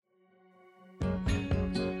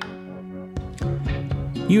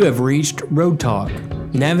You have reached Road Talk,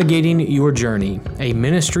 Navigating Your Journey, a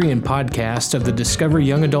ministry and podcast of the Discover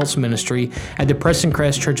Young Adults Ministry at the Preston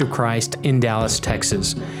Crest Church of Christ in Dallas,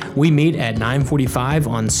 Texas. We meet at 9:45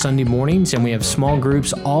 on Sunday mornings, and we have small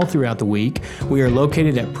groups all throughout the week. We are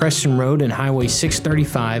located at Preston Road and Highway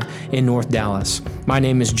 635 in North Dallas. My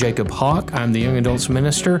name is Jacob Hawk. I'm the Young Adults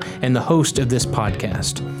Minister and the host of this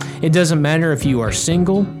podcast. It doesn't matter if you are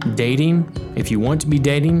single, dating, if you want to be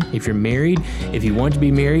dating, if you're married, if you want to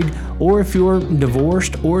be married, or if you're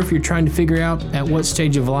divorced, or if you're trying to figure out at what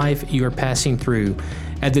stage of life you are passing through.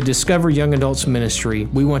 At the Discover Young Adults Ministry,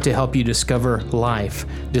 we want to help you discover life,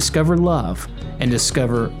 discover love, and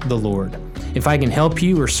discover the Lord. If I can help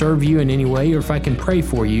you or serve you in any way, or if I can pray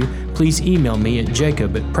for you, please email me at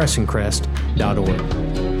jacob@pressoncrest.org.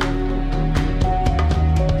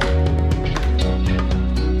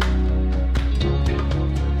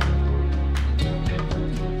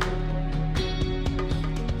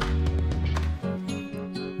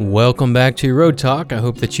 Welcome back to Road Talk. I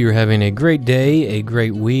hope that you're having a great day, a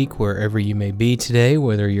great week, wherever you may be today,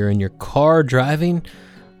 whether you're in your car driving,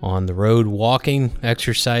 on the road walking,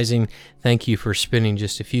 exercising. Thank you for spending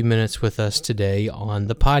just a few minutes with us today on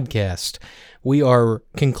the podcast. We are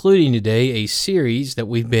concluding today a series that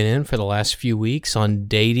we've been in for the last few weeks on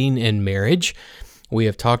dating and marriage. We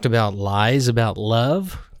have talked about lies about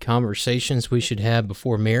love, conversations we should have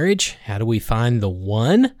before marriage. How do we find the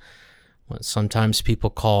one? What sometimes people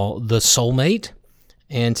call the soulmate.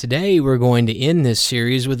 And today we're going to end this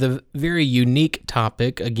series with a very unique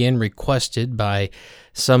topic, again requested by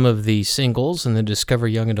some of the singles in the Discover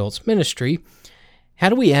Young Adults Ministry. How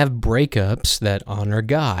do we have breakups that honor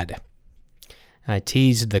God? I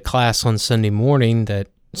teased the class on Sunday morning that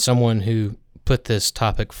someone who put this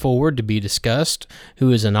topic forward to be discussed,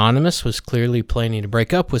 who is anonymous, was clearly planning to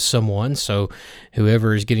break up with someone. So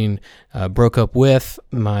whoever is getting broke up with,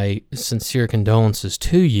 my sincere condolences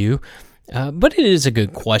to you. But it is a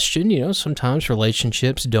good question. You know, sometimes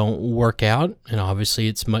relationships don't work out, and obviously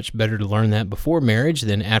it's much better to learn that before marriage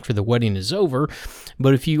than after the wedding is over.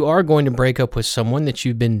 But if you are going to break up with someone that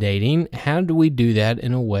you've been dating, how do we do that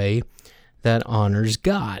in a way that honors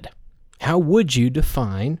God? How would you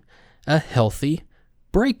define a healthy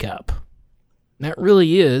breakup? That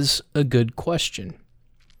really is a good question.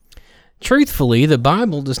 Truthfully, the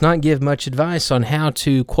Bible does not give much advice on how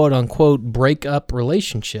to, quote-unquote, break up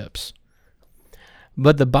relationships.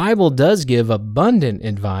 But the Bible does give abundant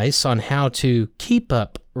advice on how to keep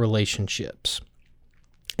up relationships.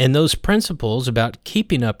 And those principles about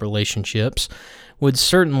keeping up relationships would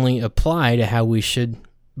certainly apply to how we should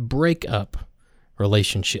break up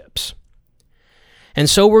relationships. And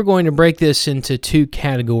so we're going to break this into two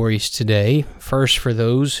categories today. First, for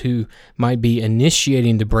those who might be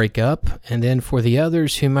initiating the breakup, and then for the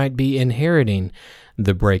others who might be inheriting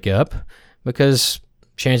the breakup, because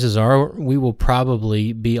chances are we will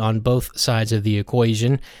probably be on both sides of the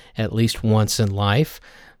equation at least once in life.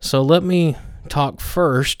 So let me talk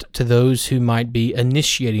first to those who might be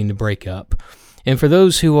initiating the breakup. And for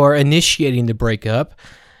those who are initiating the breakup,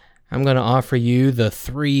 I'm going to offer you the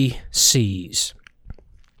 3 C's.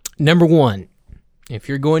 Number 1, if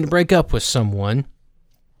you're going to break up with someone,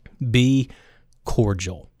 be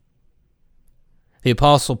cordial. The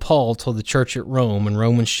Apostle Paul told the church at Rome in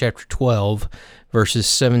Romans chapter 12, verses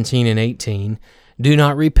 17 and 18, "Do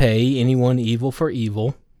not repay anyone evil for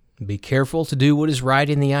evil. Be careful to do what is right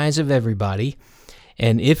in the eyes of everybody.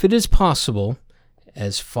 And if it is possible,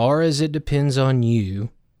 as far as it depends on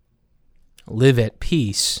you, live at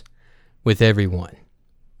peace with everyone."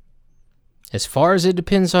 As far as it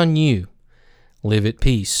depends on you, live at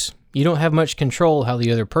peace. You don't have much control how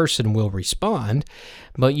the other person will respond,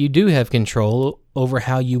 but you do have control over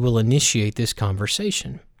how you will initiate this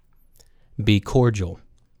conversation. Be cordial.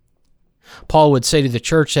 Paul would say to the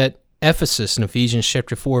church at Ephesus in Ephesians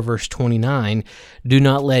chapter 4, verse 29, "Do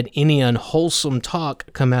not let any unwholesome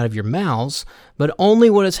talk come out of your mouths, but only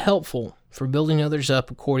what is helpful for building others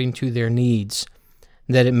up according to their needs,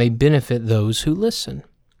 that it may benefit those who listen."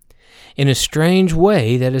 In a strange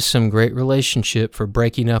way, that is some great relationship for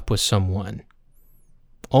breaking up with someone.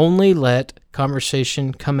 Only let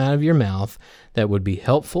conversation come out of your mouth that would be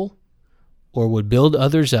helpful or would build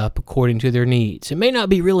others up according to their needs. It may not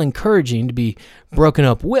be real encouraging to be broken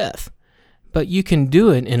up with, but you can do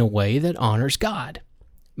it in a way that honors God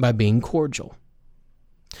by being cordial.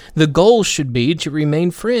 The goal should be to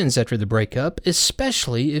remain friends after the breakup,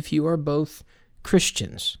 especially if you are both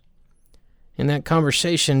Christians. In that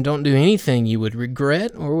conversation, don't do anything you would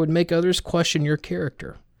regret or would make others question your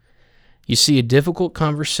character. You see, a difficult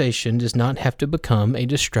conversation does not have to become a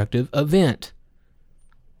destructive event.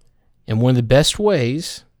 And one of the best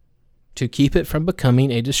ways to keep it from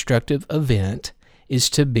becoming a destructive event is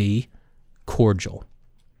to be cordial.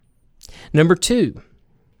 Number 2,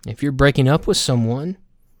 if you're breaking up with someone,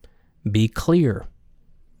 be clear.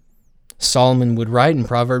 Solomon would write in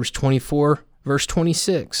Proverbs 24, verse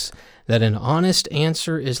 26, that an honest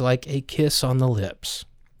answer is like a kiss on the lips.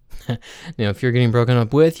 Now, if you're getting broken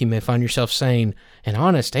up with, you may find yourself saying, an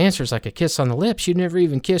honest answer is like a kiss on the lips. You never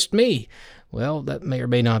even kissed me. Well, that may or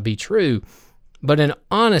may not be true. But an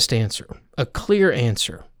honest answer, a clear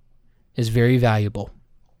answer, is very valuable.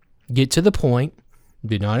 Get to the point.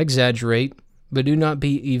 Do not exaggerate, but do not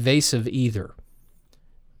be evasive either.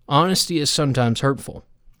 Honesty is sometimes hurtful,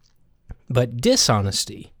 but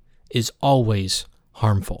dishonesty is always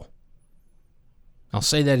harmful. I'll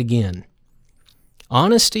say that again.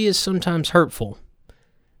 Honesty is sometimes hurtful,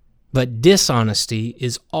 but dishonesty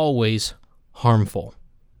is always harmful.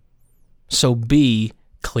 So be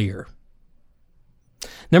clear.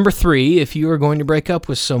 Number 3, if you are going to break up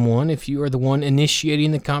with someone, if you are the one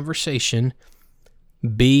initiating the conversation,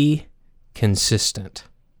 be consistent.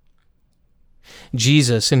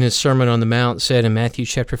 Jesus, in his Sermon on the Mount, said in Matthew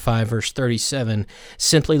chapter 5, verse 37,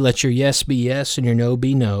 simply let your yes be yes and your no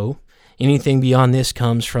be no. Anything beyond this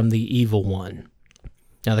comes from the evil one.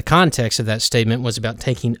 Now, the context of that statement was about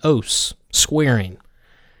taking oaths, swearing.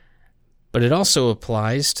 But it also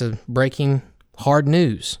applies to breaking hard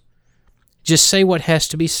news. Just say what has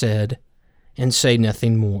to be said and say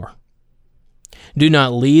nothing more. Do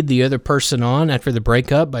not lead the other person on after the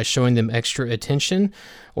breakup by showing them extra attention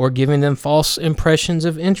or giving them false impressions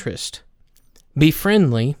of interest. Be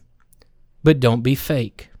friendly, but don't be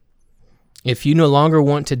fake. If you no longer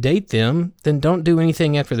want to date them, then don't do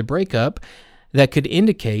anything after the breakup that could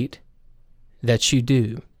indicate that you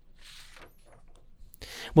do.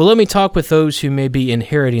 Well, let me talk with those who may be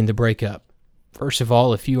inheriting the breakup. First of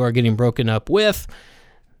all, if you are getting broken up with,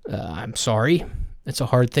 I'm sorry. It's a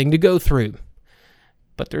hard thing to go through.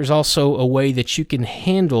 But there's also a way that you can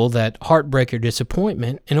handle that heartbreak or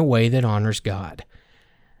disappointment in a way that honors God.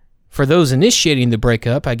 For those initiating the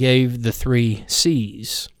breakup, I gave the 3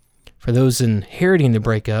 C's. For those inheriting the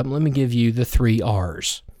breakup, let me give you the 3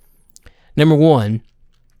 R's. Number 1,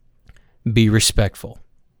 be respectful.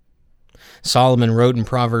 Solomon wrote in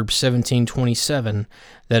Proverbs 17:27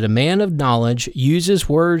 that a man of knowledge uses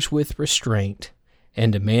words with restraint,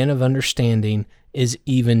 and a man of understanding is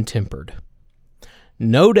even-tempered.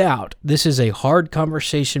 No doubt this is a hard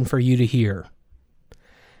conversation for you to hear,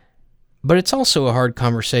 but it's also a hard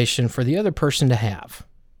conversation for the other person to have.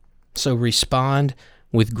 So respond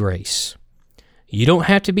with grace. You don't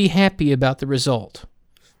have to be happy about the result,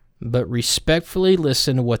 but respectfully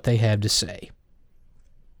listen to what they have to say.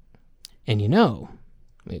 And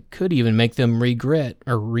it could even make them regret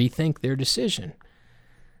or rethink their decision.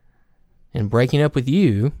 And breaking up with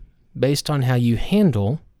you based on how you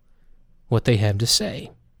handle what they have to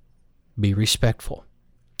say. Be respectful.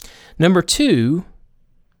 Number 2,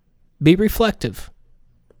 be reflective.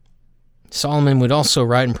 Solomon would also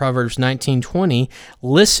write in Proverbs 19:20,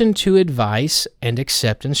 listen to advice and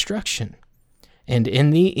accept instruction, and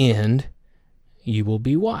in the end, you will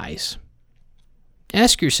be wise.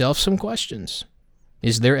 Ask yourself some questions.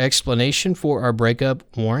 Is their explanation for our breakup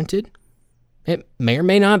warranted? It may or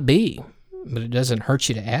may not be, but it doesn't hurt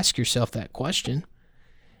you to ask yourself that question.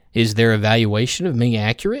 Is their evaluation of me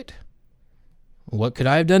accurate? What could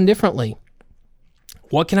I have done differently?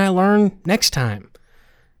 What can I learn next time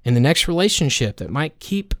in the next relationship that might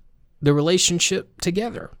keep the relationship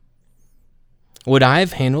together? Would I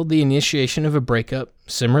have handled the initiation of a breakup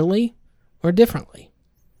similarly or differently?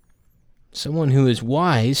 Someone who is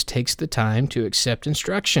wise takes the time to accept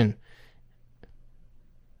instruction.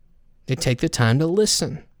 They take the time to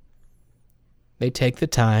listen. They take the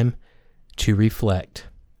time to reflect.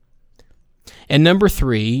 And number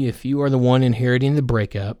 3, if you are the one inheriting the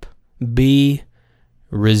breakup, be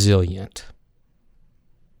resilient.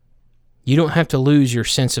 You don't have to lose your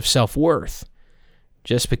sense of self-worth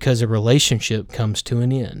just because a relationship comes to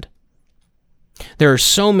an end. There are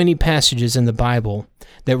so many passages in the Bible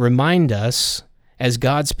that remind us, as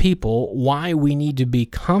God's people, why we need to be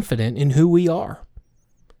confident in who we are.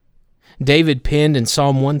 David penned in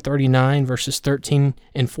Psalm 139, verses 13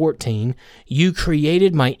 and 14, "You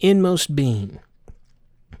created my inmost being.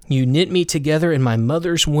 You knit me together in my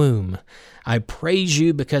mother's womb. I praise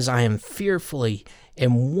you because I am fearfully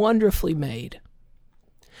and wonderfully made."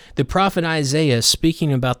 The prophet Isaiah,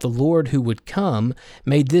 speaking about the Lord who would come,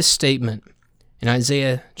 made this statement in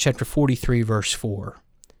Isaiah chapter 43, verse 4.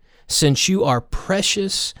 since you are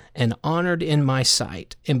precious and honored in my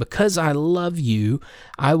sight, and because I love you,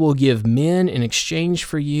 I will give men in exchange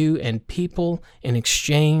for you and people in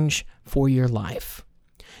exchange for your life.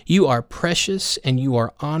 You are precious and you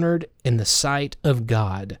are honored in the sight of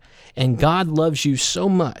God, and God loves you so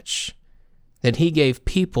much that he gave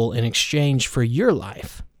people in exchange for your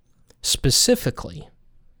life, specifically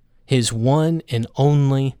his one and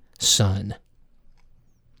only Son.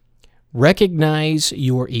 Recognize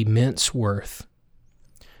your immense worth.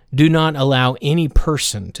 Do not allow any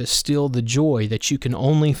person to steal the joy that you can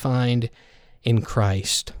only find in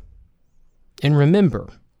Christ. And remember,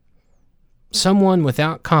 someone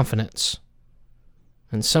without confidence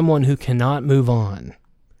and someone who cannot move on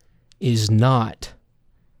is not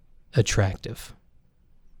attractive.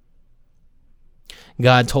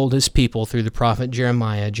 God told his people through the prophet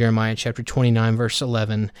Jeremiah chapter 29, verse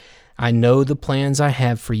 11, I know the plans I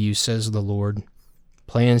have for you, says the Lord,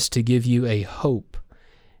 plans to give you a hope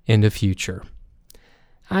and a future.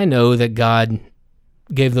 I know that God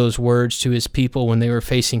gave those words to his people when they were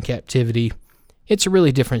facing captivity. It's a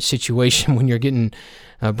really different situation when you're getting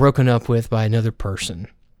broken up with by another person.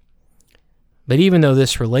 But even though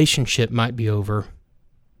this relationship might be over,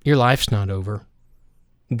 your life's not over.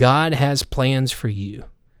 God has plans for you.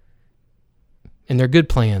 And they're good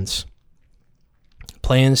plans.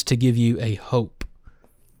 Plans to give you a hope.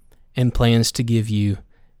 And plans to give you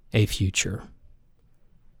a future.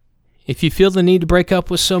 If you feel the need to break up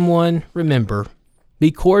with someone, remember,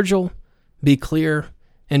 be cordial, be clear,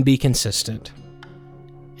 and be consistent.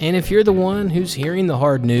 And if you're the one who's hearing the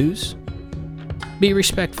hard news, be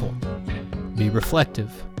respectful, be reflective,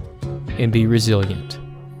 and be resilient.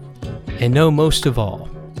 And know most of all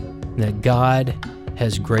that God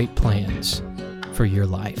has great plans for your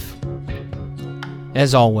life.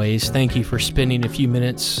 As always, thank you for spending a few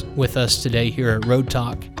minutes with us today here at Road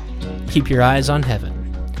Talk. Keep your eyes on heaven,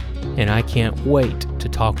 and I can't wait to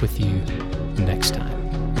talk with you next time.